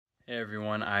Hey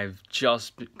everyone, I've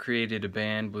just created a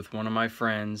band with one of my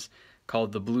friends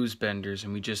called the Blues Benders,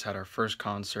 and we just had our first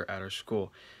concert at our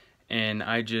school. And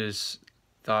I just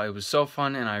thought it was so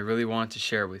fun, and I really want to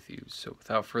share it with you. So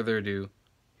without further ado,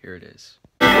 here it is.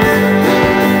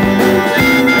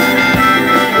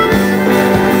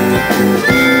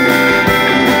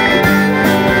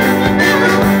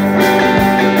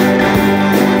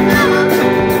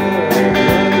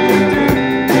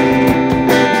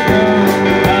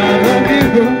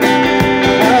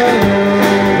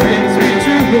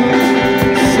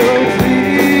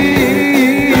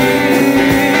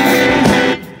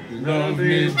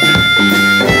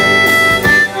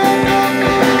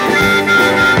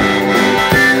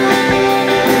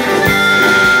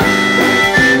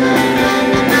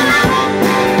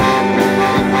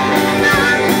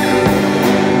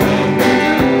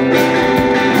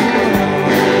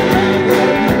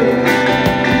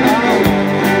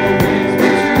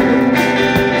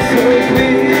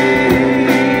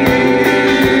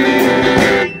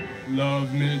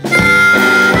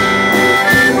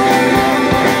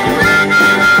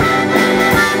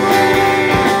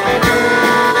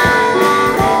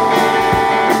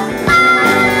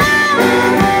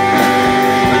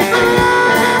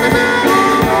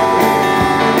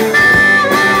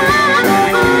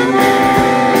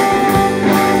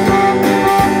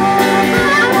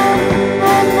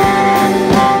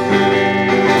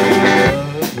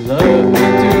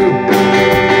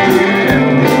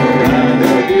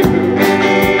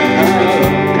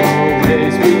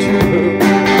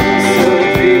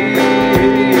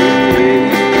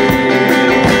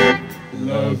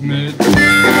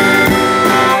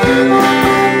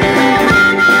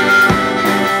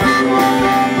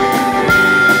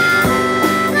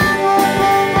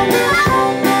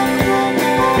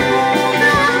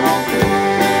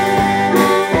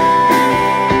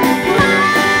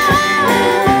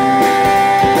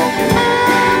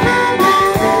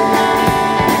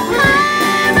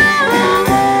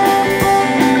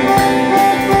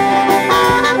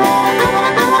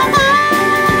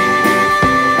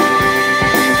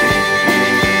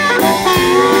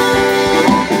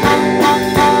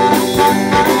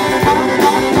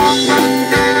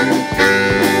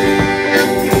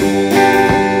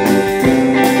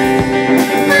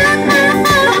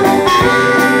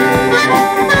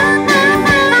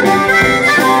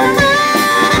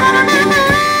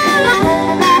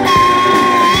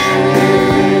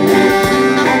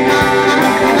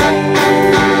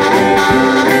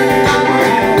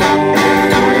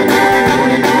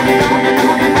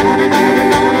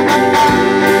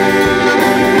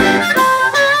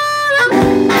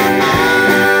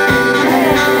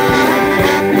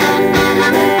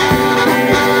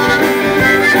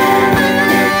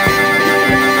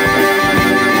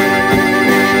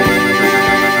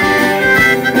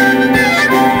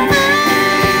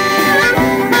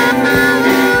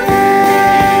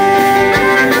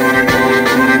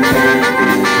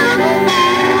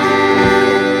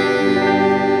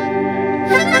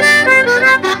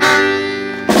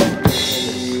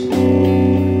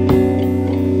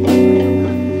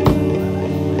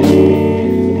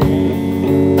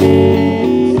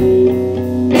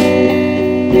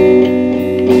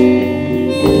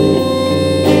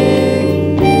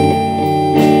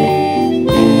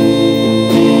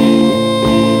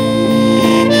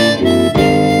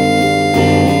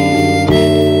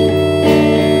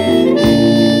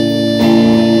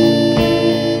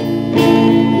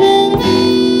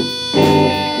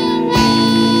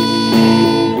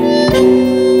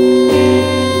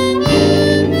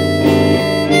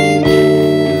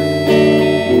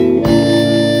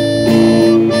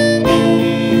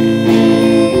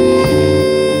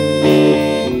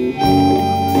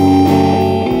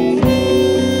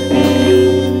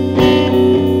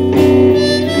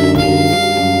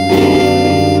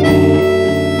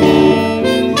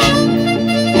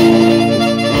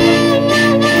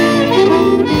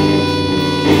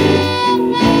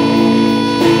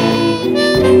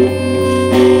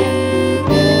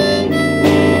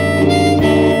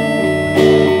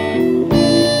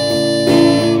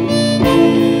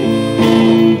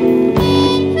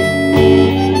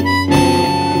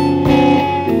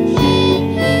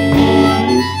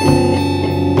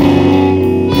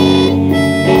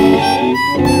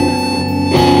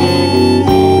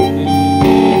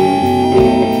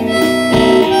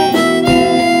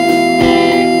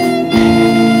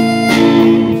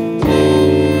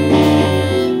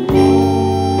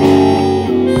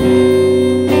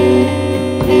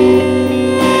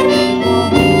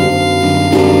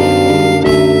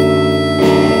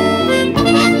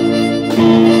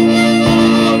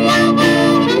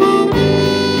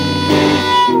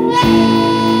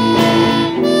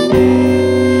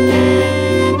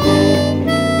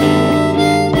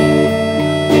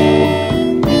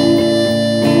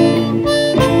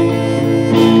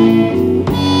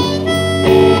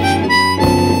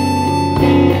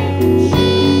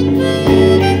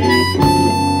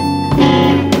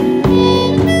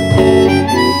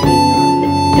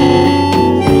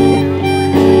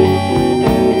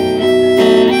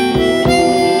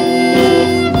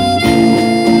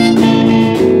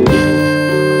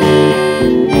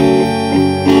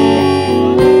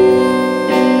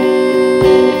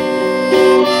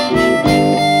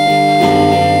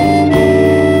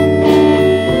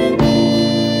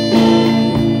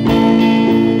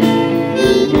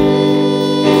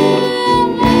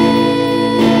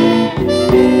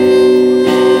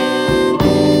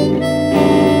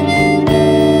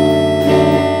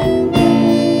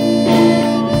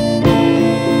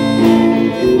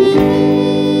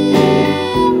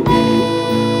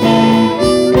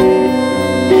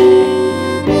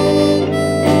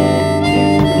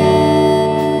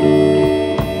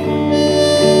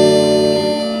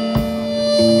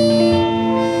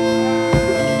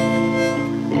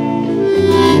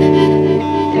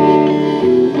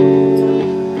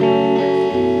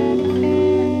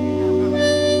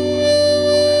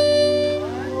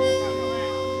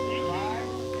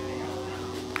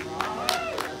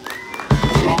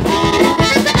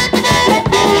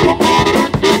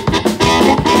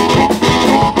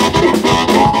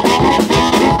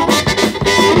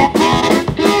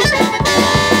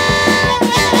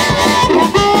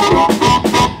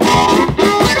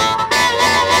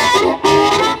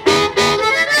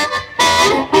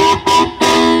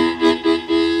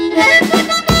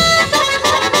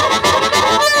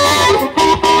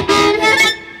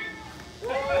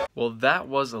 that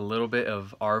was a little bit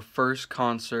of our first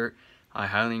concert. I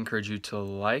highly encourage you to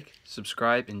like,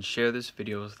 subscribe, and share this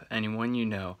video with anyone you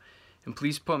know. And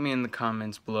please put me in the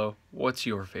comments below, what's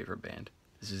your favorite band?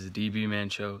 This is the DB Man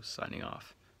Show, signing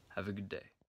off. Have a good day.